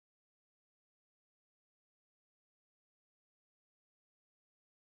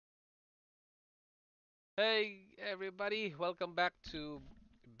Hey everybody, welcome back to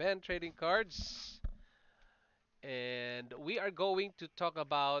Ben Trading Cards. And we are going to talk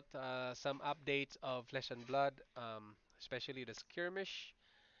about some updates of Flesh and Blood, especially the Skirmish.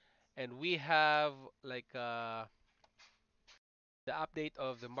 And we have like the update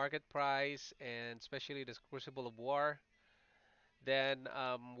of the market price and especially the Crucible of War. Then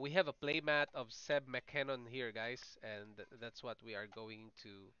we have a playmat of Seb McKinnon here, guys, and that's what we are going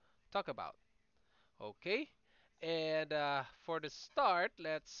to talk about. Okay? And for the start,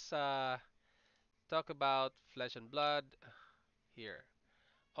 let's talk about Flesh and Blood here.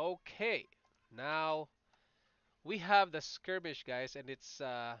 Okay, now we have the skirmish, guys, and it's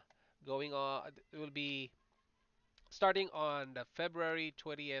going on. It will be starting on the February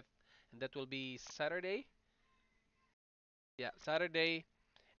 20th, and that will be Saturday. Yeah, Saturday,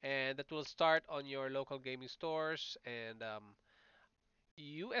 and that will start on your local gaming stores. And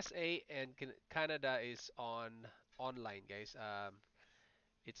USA and Canada is on online, guys. I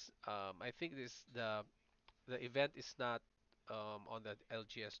think the event is not on the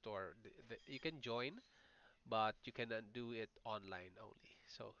LGS store. You can join, but you cannot do it online only.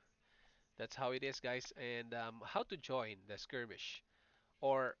 So that's how it is, guys. And how to join the skirmish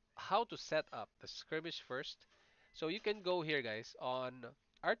or how to set up the skirmish first. So you can go here, guys, on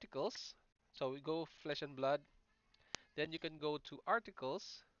articles. So we go Flesh and Blood. Then you can go to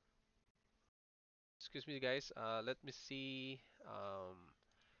articles. Excuse me, guys. Let me see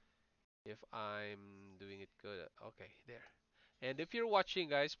if I'm doing it good. Okay, there. And if you're watching,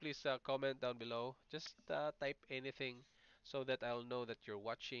 guys, please comment down below. Just type anything so that I'll know that you're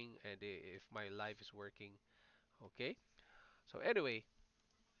watching and if my live is working. Okay. So anyway,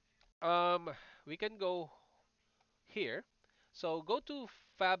 um, we can go here. So go to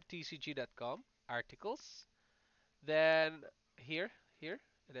fabtcg.com, articles, then here, here,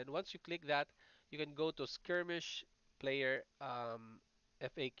 and then once you click that, you can go to skirmish player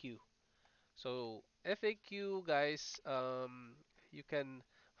FAQ. So FAQ, guys, you can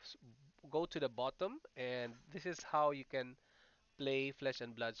s- go to the bottom, and this is how you can play Flesh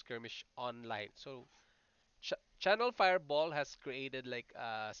and Blood Skirmish online. So Channel Fireball has created like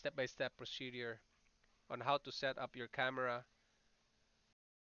a step-by-step procedure on how to set up your camera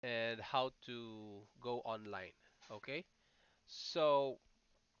and how to go online. Okay, so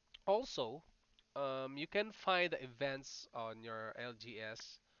also you can find the events on your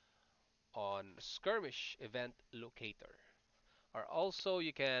LGS on Skirmish Event Locator. Or also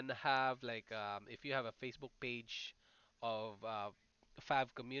you can have like if you have a Facebook page of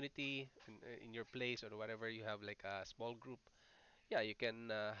FAB community in your place or whatever you have like a small group, yeah, you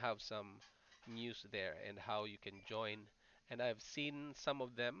can have some news there and how you can join. And I've seen some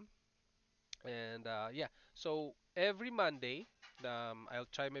of them, and yeah, so every Monday, I'll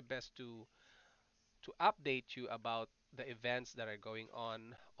try my best to update you about the events that are going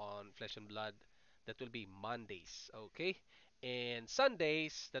on Flesh and Blood. That will be Mondays, okay? And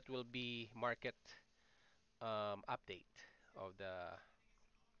Sundays, that will be market update of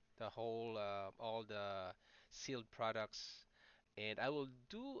the whole all the sealed products. And I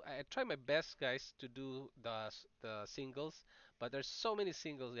try my best, guys, to do the singles, but there's so many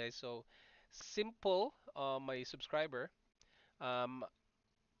singles, guys. So Simple, my subscriber, um,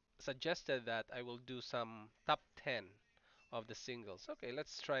 suggested that I will do some top 10 of the singles. Okay,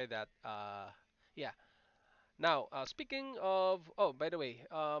 let's try that. Yeah. Now, speaking of, oh, by the way,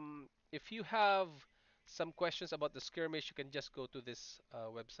 if you have some questions about the skirmish, you can just go to this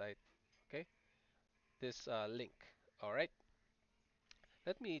website. Okay, this link. All right.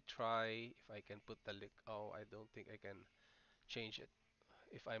 Let me try if I can put the link. Oh, I don't think I can change it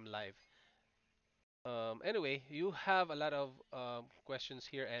if I'm live. Anyway, you have a lot of questions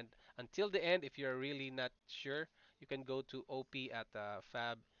here, and until the end, if you're really not sure, you can go to op at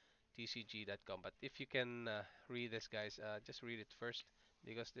fabtcg.com. But if you can read this, guys, just read it first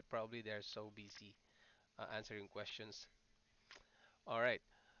because they're so busy answering questions. All right,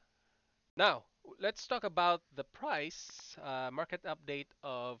 now let's talk about the price market update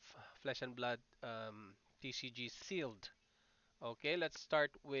of Flesh and Blood TCG sealed. Okay, let's start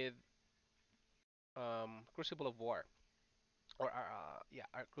with Crucible of War. Or yeah,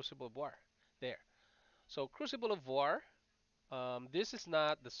 our Crucible of War. There. So Crucible of War. This is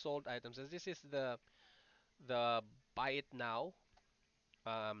not the sold items. This is the buy it now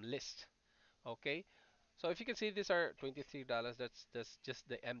list. Okay. So if you can see, these are $23. That's just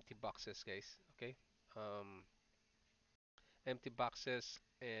the empty boxes, guys. Okay. Um, Empty boxes,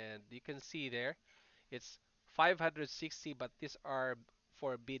 and you can see there it's 560, but these are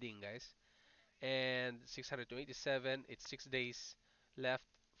for bidding, guys. And 627. It's 6 days left,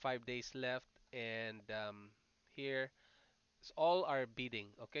 5 days left. and here all are bidding.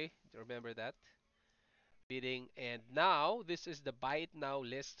 Okay, remember that bidding. And now this is the buy it now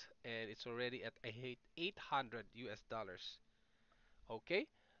list, and it's already at 800 US dollars. Okay,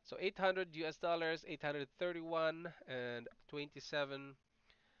 so 800 US dollars, 831 and 27,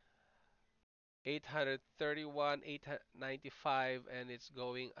 831, 895, and it's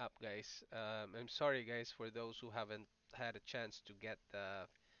going up, guys. I'm sorry, guys, for those who haven't had a chance to get the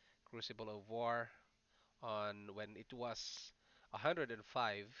Crucible of War on when it was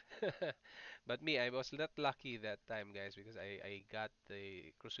 105. But me, I was not lucky that time, guys, because I got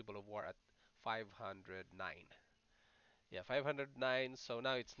the Crucible of War at 509. Yeah, 509. So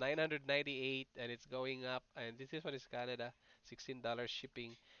now it's 998 and it's going up. And this is what is Canada, $16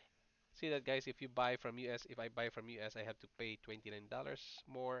 shipping. See that, guys, if you buy from US, if I buy from US, I have to pay $29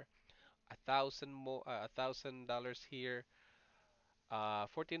 more, $1,000 here,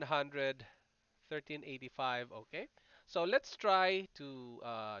 1400, 1385. Okay, so let's try to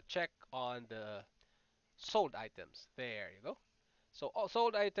check on the sold items. There you go. So all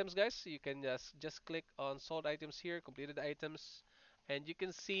sold items, guys, you can just click on sold items here, completed items, and you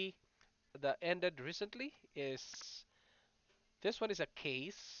can see the ended recently is this one is a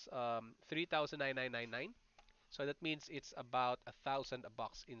case, 3,999. So that means it's about 1,000 a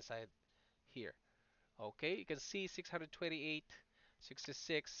box inside here. Okay, you can see 628,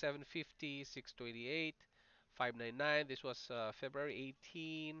 66, 750, 628, 599. This was February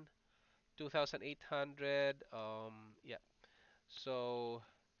 18, 2,800. Yeah, so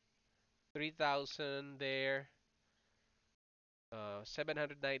 3,000 there,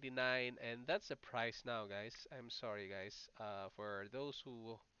 799, and that's the price now, guys. I'm sorry, guys, for those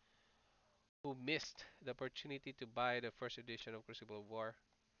who missed the opportunity to buy the first edition of Crucible of War.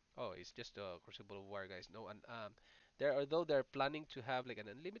 Oh, it's just a Crucible of War, guys. No, and there although they're planning to have like an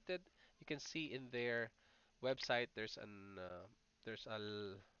unlimited, you can see in their website there's an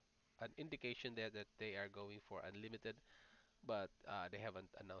indication there that they are going for unlimited, but they haven't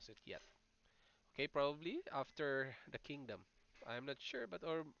announced it yet. Okay, probably after the Kingdom. I'm not sure, but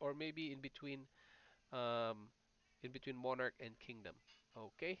or maybe um in between Monarch and Kingdom.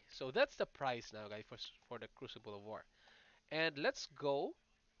 Okay, so that's the price now, guys, for the Crucible of War. And let's go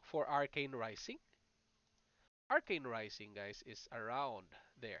for Arcane Rising. Arcane Rising, guys, is around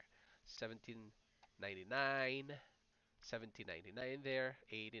there. 1799, 1799 there,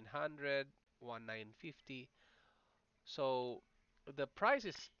 1800, 1950. So the price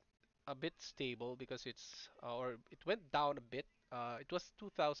is a bit stable because it's or it went down a bit. It was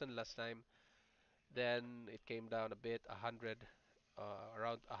 2000 last time. Then it came down a bit, 100,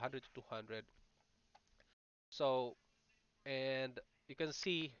 around 100 to 200. So and you can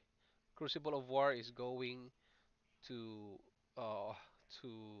see Crucible of War is going to uh,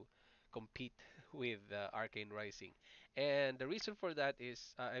 to compete with Arcane Rising, and the reason for that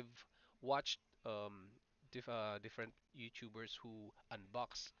is I've watched different YouTubers who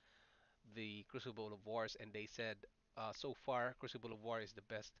unbox the Crucible of Wars, and they said so far Crucible of War is the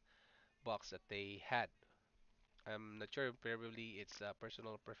best box that they had. I'm not sure, probably it's a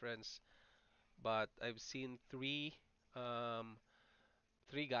personal preference, but I've seen um,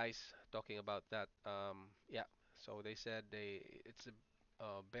 three guys talking about that. Yeah, so they said it's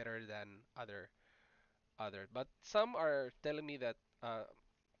better than other, but some are telling me that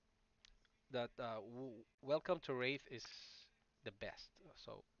Welcome to Wraith is the best.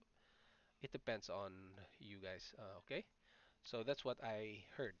 So it depends on you guys. Okay, so that's what I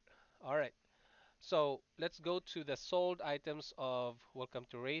heard. All right, so let's go to the sold items of Welcome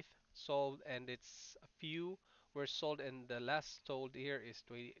to Wraith. Sold, and it's a few were sold, and the last sold here is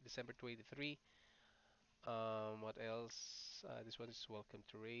December 23. What else? This one is Welcome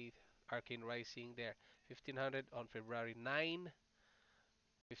to Wraith. Arcane Rising there. 1500 on February 9.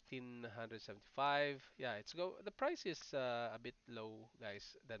 1575. Yeah, it's go. The price is a bit low,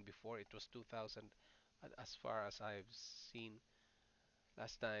 guys, than before. It was 2000 as far as I've seen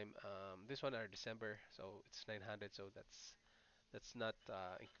last time. This one are December, so it's 900. So that's not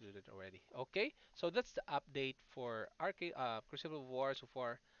included already. Okay, so that's the update for Arcane Crucible War so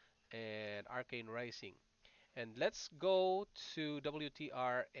far and Arcane Rising. And let's go to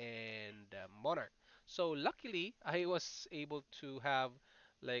WTR and Monarch. So luckily, I was able to have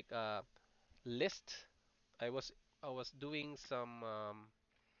like a list. I was I was doing some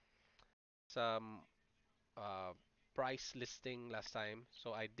uh, price listing last time.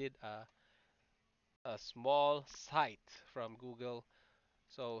 So I did a small site from Google.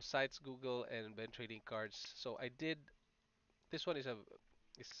 So sites Google and Ben trading cards. So I did this one is a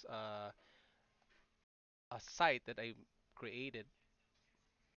site that I created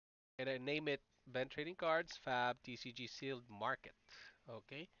and I name it Event Trading Cards FAB TCG Sealed Market.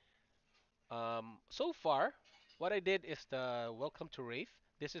 Okay. So far, what I did is the Welcome to Wraith.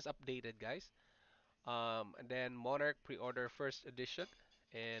 This is updated, guys. And then Monarch pre-order first edition,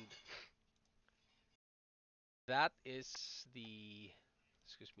 and that is the.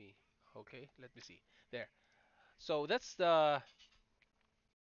 Excuse me. Okay, let me see. There. So that's the.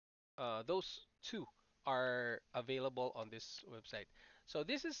 Those two are available on this website. So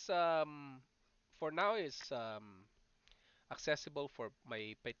this is for now is accessible for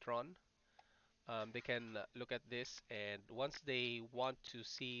my patron. They can look at this, and once they want to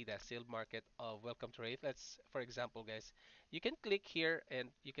see the sale market of Welcome to Wraith, let's, for example, guys, you can click here, and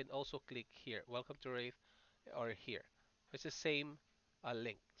you can also click here, Welcome to Wraith, or here. It's the same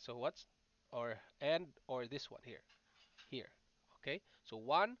link. So what's or this one here, here. Okay. So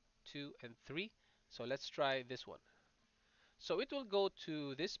one, two, and three. So let's try this one. So it will go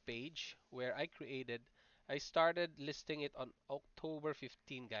to this page where I started listing it on October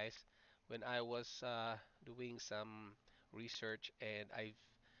 15, guys, when I was doing some research, and I've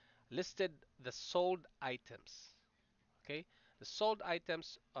listed the sold items. Okay, the sold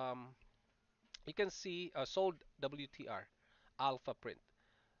items, you can see sold WTR, alpha print.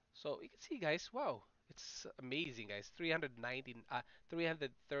 So you can see, guys, wow, it's amazing, guys.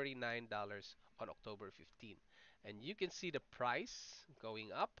 339 dollars on October 15, and you can see the price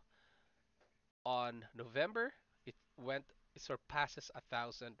going up. On November, it went it surpasses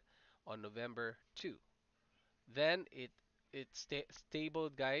 1,000 on November 2. Then stable,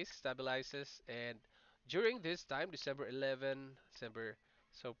 guys, stabilizes, and during this time, December 11, December,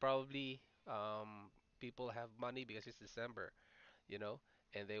 so probably people have money because it's December, you know,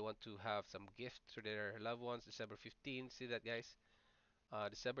 and they want to have some gift to their loved ones. December 15, see that, guys?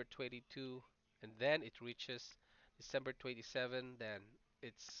 December 22, and then it reaches December 27, then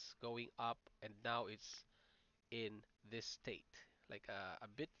it's going up, and now it's in this state, like a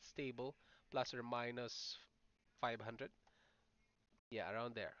bit stable, plus or minus 500. Yeah,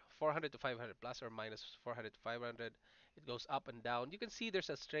 around there. 400 to 500, plus or minus 400 to 500. It goes up and down. You can see there's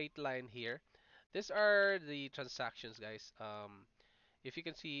a straight line here. These are the transactions, guys. If you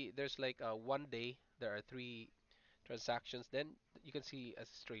can see, there's like one day, there are three transactions. Then you can see a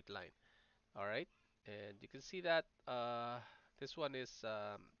straight line. All right, and you can see that this one is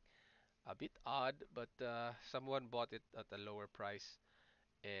a bit odd, but someone bought it at a lower price,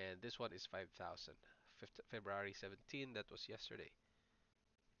 and this one is 5,000. February 17, that was yesterday.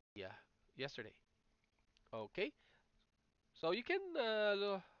 Yeah, yesterday. Okay, so you can,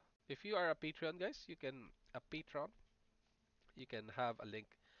 if you are a Patreon, guys, you can, a patron, you can have a link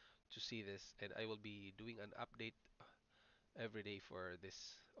to see this, and I will be doing an update every day for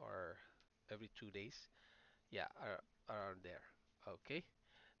this, or every 2 days. Yeah, around there. Okay,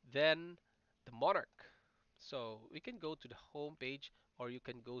 then the Monarch. So we can go to the home page, or you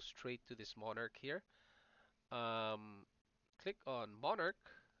can go straight to this Monarch here. Um, Click on Monarch,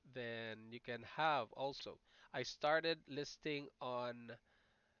 then you can have also. I started listing on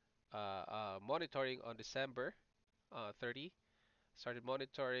monitoring on December 30. Started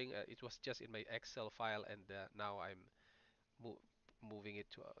monitoring. It was just in my Excel file, and now I'm mo moving it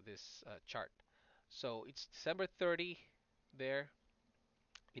to this chart. So it's December 30 there.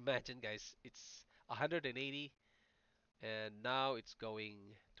 Imagine, guys, it's 180, and now it's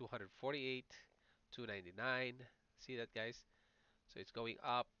going 248, 299. See that, guys? So it's going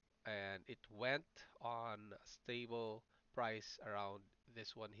up, and it went on a stable price around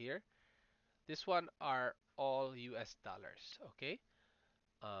this one here. This one are all US dollars, okay?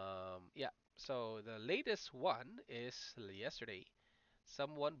 Yeah, so the latest one is yesterday.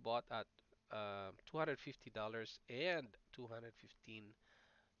 Someone bought at $250 and $215.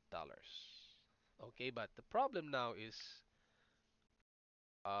 Okay, but the problem now is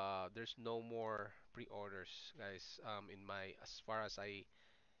there's no more pre-orders, guys. In my, as far as I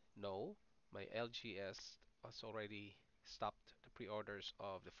know, my LGS has already stopped the pre-orders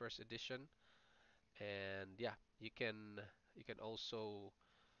of the first edition. And yeah, you can also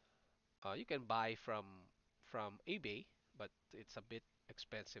you can buy from eBay, but it's a bit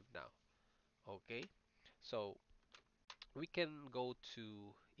expensive now. Okay, so we can go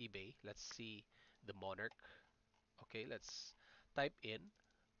to eBay. Let's see the Monarch. Okay, let's type in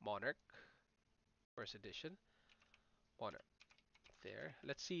Monarch first edition. Monarch there.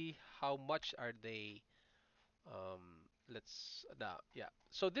 Let's see how much are they. Let's yeah.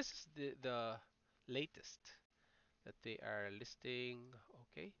 So this is the latest that they are listing.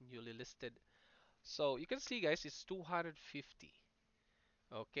 Okay, newly listed. So you can see, guys, it's 250.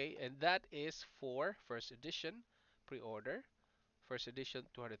 Okay, and that is for first edition pre-order First edition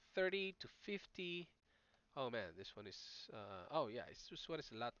 230 to 50. Oh man, this one is oh yeah, this one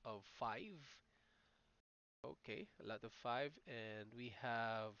is a lot of five. Okay, a lot of five, and we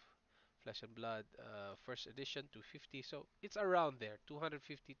have Flesh and Blood first edition 250. So it's around there,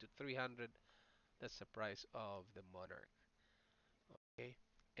 250 to 300. That's the price of the Monarch. Okay,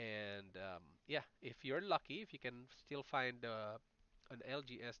 and yeah, if you're lucky, if you can still find an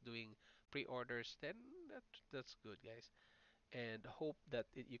LGS doing pre-orders, then that's good, guys. And hope that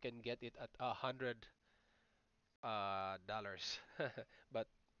you can get it at $100. But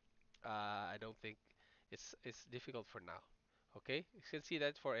I don't think it's difficult for now. Okay, you can see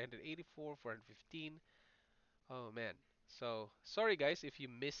that 484, 415. Oh man. So sorry guys if you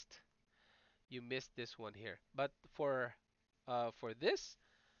missed this one here. But for this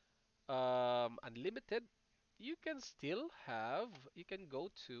unlimited, you can go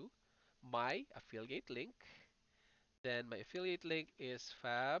to my affiliate link. Then my affiliate link is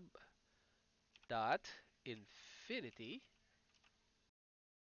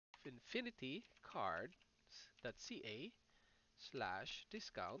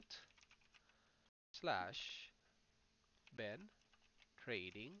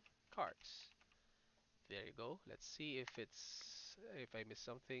trading cards. There you go. Let's see if I missed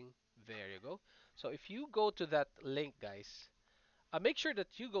something. There you go. So if you go to that link, guys, make sure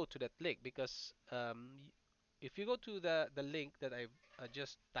that you go to that link because if you go to the link that I've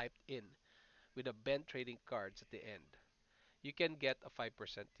just typed in with the Ben trading cards at the end, you can get a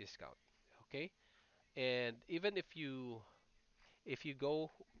 5% discount. Okay? And even if you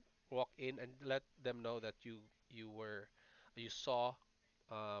go walk in and let them know that you saw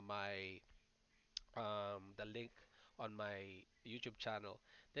my the link on my YouTube channel,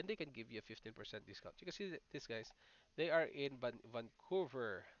 then they can give you a 15% discount. You can see these guys, they are in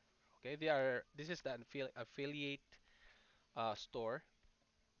Vancouver. Okay, this is the affiliate store.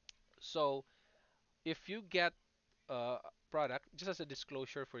 So if you get a product, just as a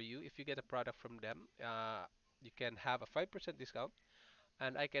disclosure for you, if you get a product from them, you can have a 5% discount,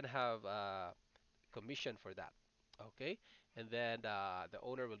 and I can have commission for that. Okay, and then the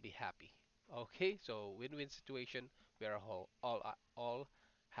owner will be happy. Okay, so win-win situation. We are all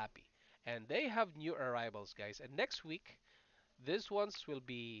happy. And they have new arrivals, guys. And next week, these ones will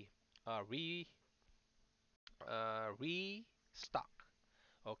be restock.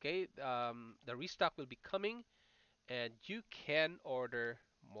 Okay, the restock will be coming, and you can order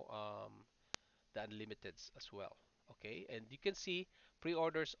the unlimiteds as well. Okay, and you can see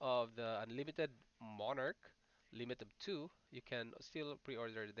pre-orders of the unlimited Monarch limited 2. You can still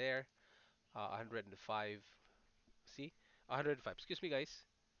pre-order there. 105. See, 105. Excuse me, guys.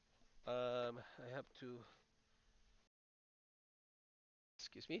 I have to.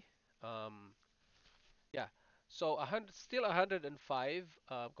 Excuse me. Um, yeah. So 100, still 105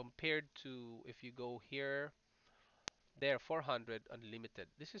 compared to if you go here, there 400 unlimited.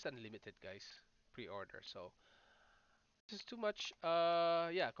 This is unlimited, guys. Pre-order. So this is too much.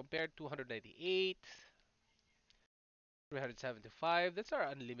 Yeah, compared to 198, 375. That's our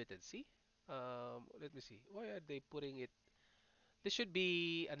unlimited. See? Let me see. Why are they putting it? This should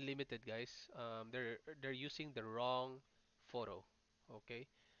be unlimited, guys. They're using the wrong photo. Okay.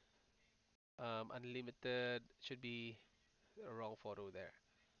 Unlimited should be a wrong photo there.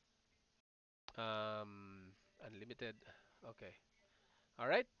 Unlimited. Okay. All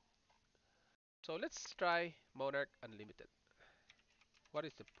right. So let's try Monarch Unlimited. What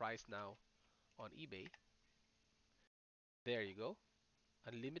is the price now on eBay? There you go.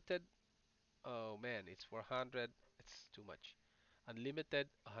 Unlimited. Oh man, it's 400. It's too much. Unlimited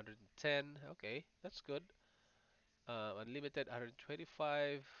 110. Okay, that's good. Unlimited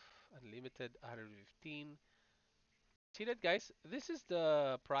 125. Unlimited 115. See that, guys? This is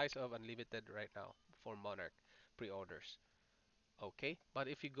the price of unlimited right now for Monarch pre-orders. Okay, but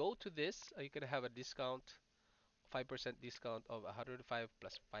if you go to this, you can have a discount, 5% discount of 105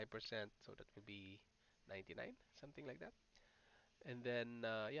 plus 5%, so that will be 99, something like that. And then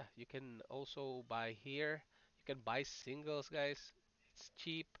yeah, you can also buy here. You can buy singles, guys. It's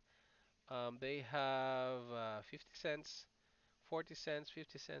cheap. They have 50 cents, 40 cents,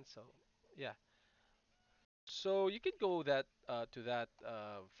 50 cents. So yeah. So you can go to that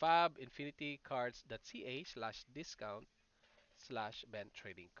fabinfinitycards.ca/discount/Ben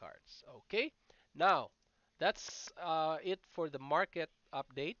trading cards. Okay. Now that's it for the market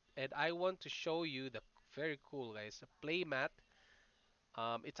update, and I want to show you the very cool, guys, a playmat.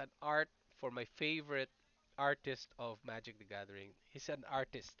 It's an art for my favorite artist of Magic the Gathering. He's an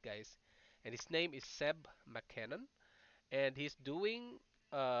artist, guys, and his name is Seb McKinnon, and he's doing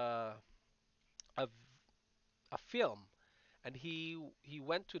uh, a, a film, and he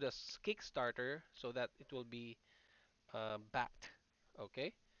went to the Kickstarter so that it will be backed.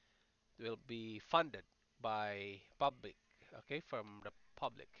 Okay, it will be funded by public. Okay, from the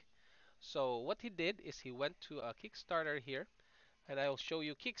public. So what he did is he went to a Kickstarter here, and I'll show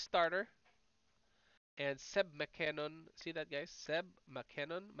you Kickstarter and Seb McKinnon. See that, guys? Seb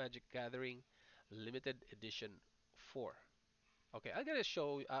McKinnon Magic Gathering Limited Edition 4. Okay, I'm gonna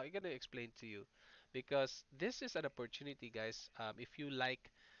show. I'm gonna explain to you because this is an opportunity, guys. If you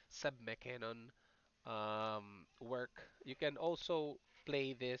like Seb McKinnon work, you can also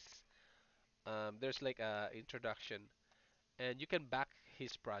play this. There's like a introduction, and you can back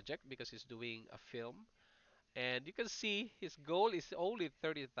his project because he's doing a film. And you can see his goal is only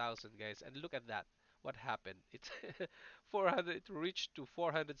 30,000, guys. And look at that. What happened? It's 400. It reached to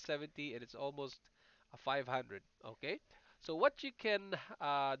 470, and it's almost a 500. Okay. So what you can,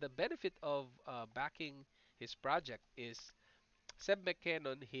 the benefit of backing his project is Seb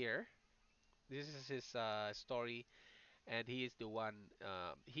McKinnon here. This is his story, and he is the one.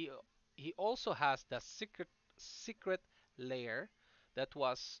 He also has the secret layer that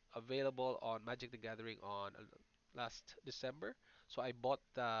was available on Magic the Gathering on last December. So I bought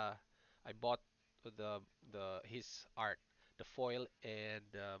the his art, the foil and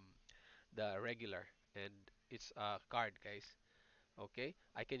the regular, and it's a card, guys. Okay,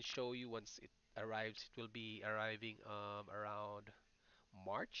 I can show you once it arrives. It will be arriving around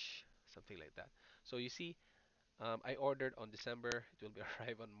March, something like that. So you see, I ordered on December. It will be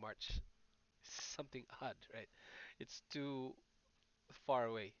arrive on March. Something odd, right? It's too far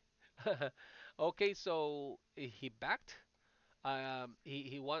away. Okay, so he backed.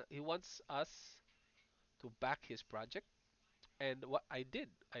 He wants us to back his project, and what I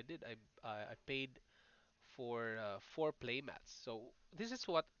paid for 4 playmats. So this is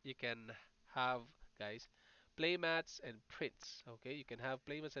what you can have, guys. Playmats and prints. Okay, you can have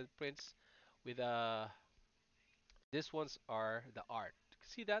playmats and prints with these ones are the art.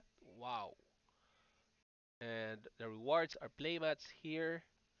 See that? Wow. And the rewards are playmats here,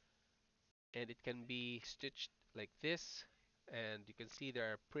 and it can be stitched like this. And you can see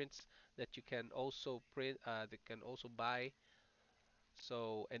there are prints that you can also print, that can also buy.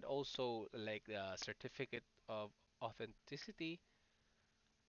 So, and also like the certificate of authenticity.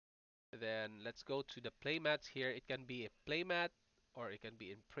 Then let's go to the playmats here. It can be a playmat or it can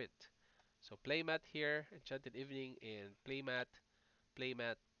be in print. So playmat here, Enchanted Evening in playmat,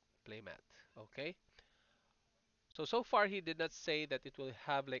 playmat, playmat. Okay. So far he did not say that it will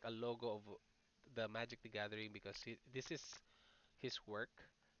have like a logo of the Magic the Gathering because this is his work,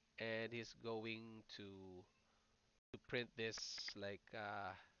 and he's going to print this like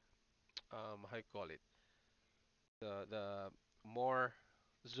how you call it, the more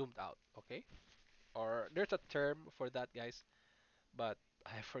zoomed out, okay? Or there's a term for that, guys, but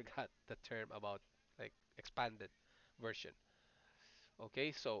I forgot the term about like expanded version.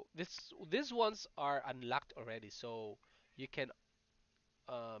 Okay, so these ones are unlocked already, so you can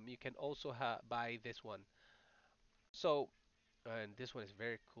you can also buy this one. So and this one is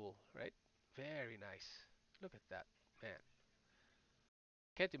very cool, right? Very nice. Look at that, man.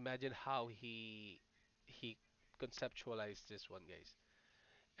 Can't imagine how he conceptualized this one, guys.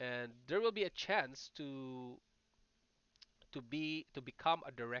 And there will be a chance to become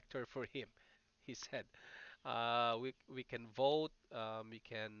a director for him. He said, we can vote. We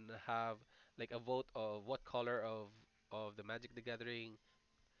can have like a vote of what color of the Magic the Gathering.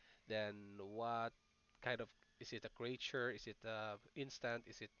 Then what kind of, is it a creature? Is it a instant?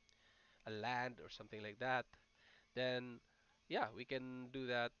 Is it a land or something like that? Then yeah, we can do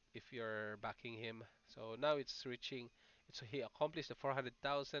that if you're backing him. So now it's reaching, it's he accomplished the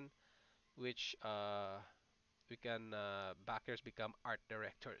 400,000, which we can backers become art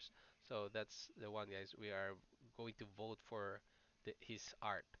directors. So that's the one, guys. We are going to vote for his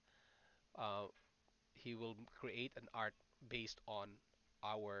art. Uh, he will create an art based on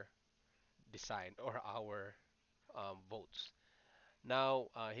our design or our votes. Now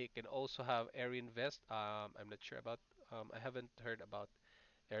he can also have Air Invest. I'm not sure about. I haven't heard about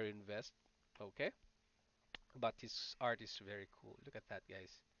Air Invest. Okay, but his art is very cool. Look at that,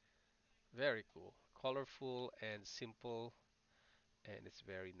 guys. Very cool, colorful and simple, and it's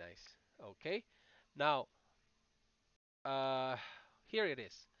very nice. Okay, now uh, here it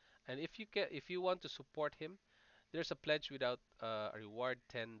is. And if you want to support him, there's a pledge without a reward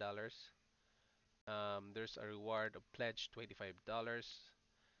 $10. There's a reward of pledge $25,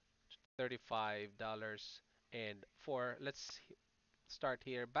 $35, and for start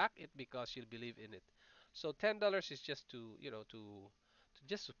here. Back it because you believe in it. So $10 is just to, to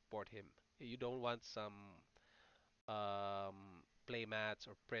just support him. You don't want some playmats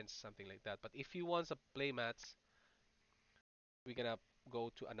or prints, something like that. But if you want some playmats, we're gonna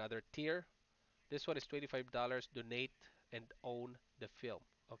go to another tier. This one is $25. Donate and own the film.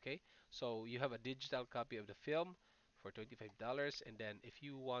 Okay, so you have a digital copy of the film for $25, and then if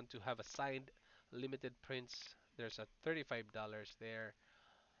you want to have a signed limited prints, there's a $35 there.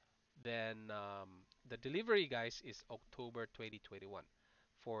 Then the delivery, guys, is October 2021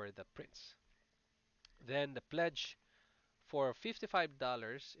 for the prints. Then the pledge for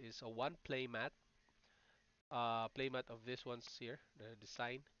 $55 is a one playmat of this one's here, the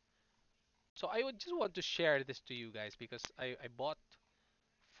design. So I would just want to share this to you guys because I bought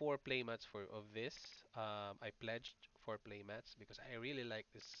four playmats for of this. I pledged four playmats because I really like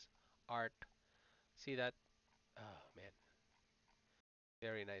this art. See that? Oh man,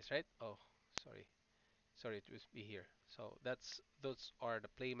 very nice, right? Oh, sorry, sorry, it was be here. So those are the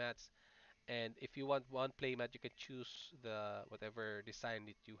playmats. And if you want one playmat, you can choose the whatever design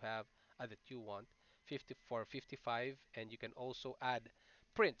that you have, that you want. 50 for 55, and you can also add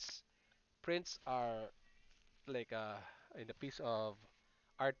prints. Prints are like in a piece of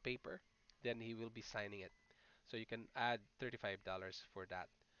art paper, then he will be signing it. So you can add $35 for that.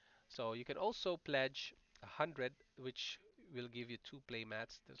 So you can also pledge 100, which will give you two play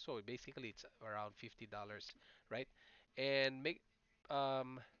mats. So basically it's around $50, right? And make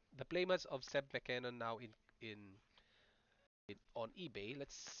um, the playmats of Seb McKinnon now in on eBay.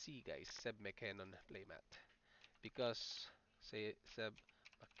 Let's see, guys, Seb McKinnon playmat because say Seb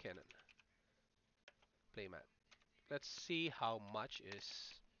McKinnon playmat. Let's see how much is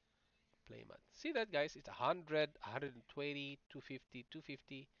playmat. See that, guys? It's 100, 120, 250,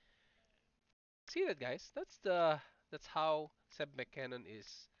 250. See that, guys? That's how Seb McKinnon is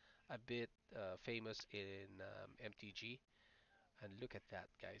a bit famous in MTG. And look at that,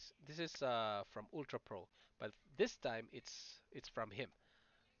 guys. This is from Ultra Pro, but this time it's from him.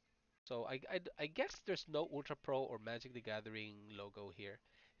 So I guess there's no Ultra Pro or Magic the Gathering logo here.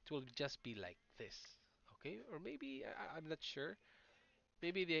 It will just be like this, okay? Or maybe I'm not sure.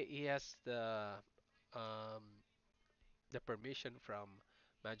 Maybe he has um, the permission from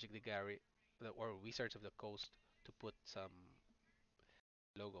Magic the Gathering or Wizards of the Coast to put some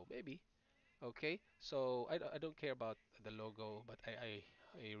logo, maybe. Okay, so I don't care about the logo, but I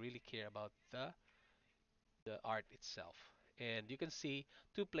really care about the art itself. And you can see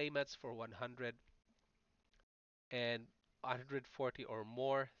two playmats for 100 and 140 or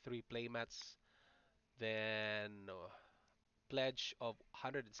more, three playmats. Then pledge of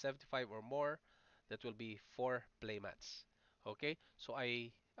 175 or more, that will be four playmats. Okay, so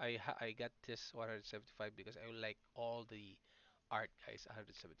I got this 175 because I like all the art, guys.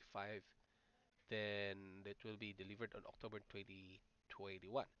 175. Then it will be delivered on October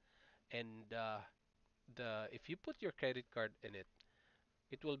 2021. And the if you put your credit card in it,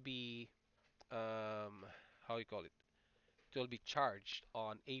 it will be how you call it? It will be charged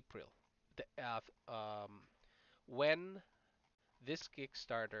on April. The when this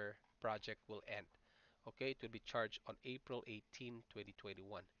Kickstarter project will end. Okay, it will be charged on April 18,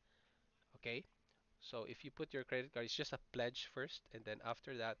 2021. Okay, so if you put your credit card, it's just a pledge first, and then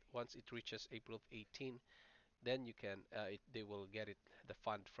after that, once it reaches April 18, then you can they will get it the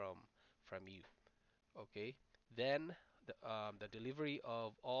fund from you. Okay, then the delivery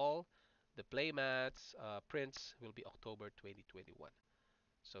of all the playmats prints will be October 2021.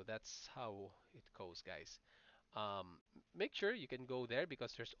 So that's how it goes, guys. Make sure you can go there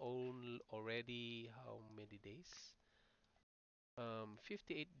because there's already how many days?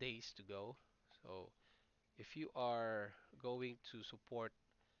 58 days to go. So if you are going to support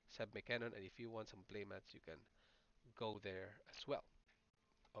Seb McKinnon and if you want some playmats, you can go there as well.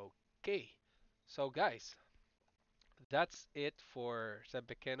 Okay. So guys, that's it for Seb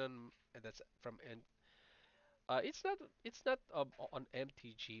McKinnon. And that's from and it's not on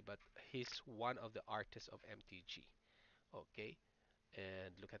MTG, but he's one of the artists of MTG. Okay.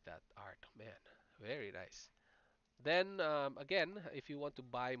 And look at that art, man. Very nice. Then again, if you want to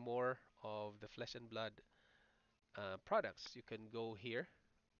buy more of the Flesh and Blood products, you can go here.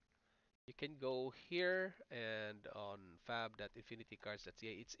 You can go here and on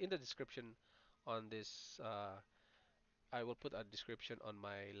fab.infinitycards.ca. It's in the description on this. I will put a description on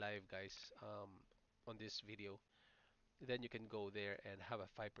my live, guys, on this video. Then you can go there and have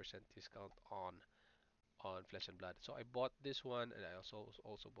a 5% discount on Flesh and Blood. So I bought this one, and I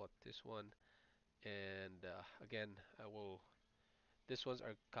also bought this one. And again, I will. These ones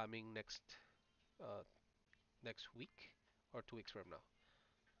are coming uh, next week or 2 weeks from now.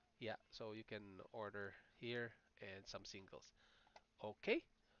 Yeah, so you can order here and some singles. Okay.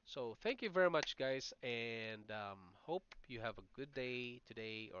 So thank you very much, guys, and hope you have a good day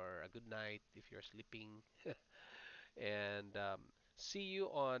today or a good night if you're sleeping. And see you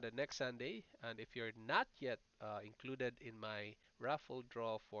on the next Sunday. And if you're not yet included in my raffle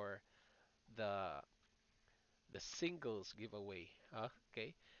draw for the the singles giveaway,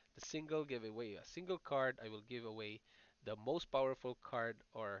 okay, the single giveaway, a single card, I will give away the most powerful card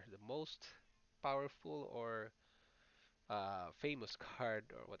or the most powerful or famous card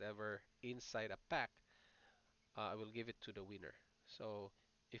or whatever inside a pack. I will give it to the winner. So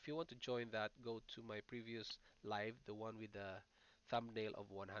if you want to join that, go to my previous live, the one with the thumbnail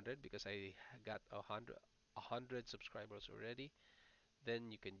of 100, because I got 100 subscribers already.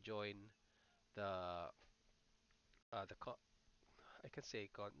 Then you can join the the I can say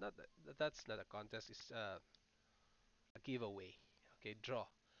not that's not a contest. It's a giveaway. Okay, draw.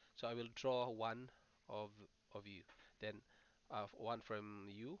 So I will draw one of of you. Then one from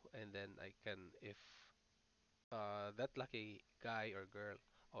you, and then I can if that lucky guy or girl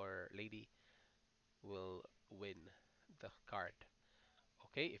or lady will win the card.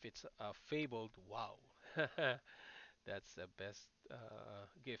 Okay, if it's a fabled, wow, that's the best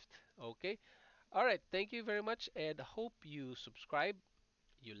gift. Okay, all right, thank you very much, and hope you subscribe,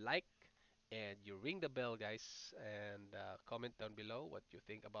 you like, and you ring the bell, guys, and comment down below what you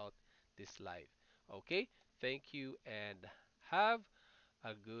think about this live. Okay, thank you, and have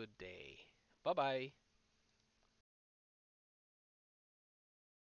a good day. Bye bye.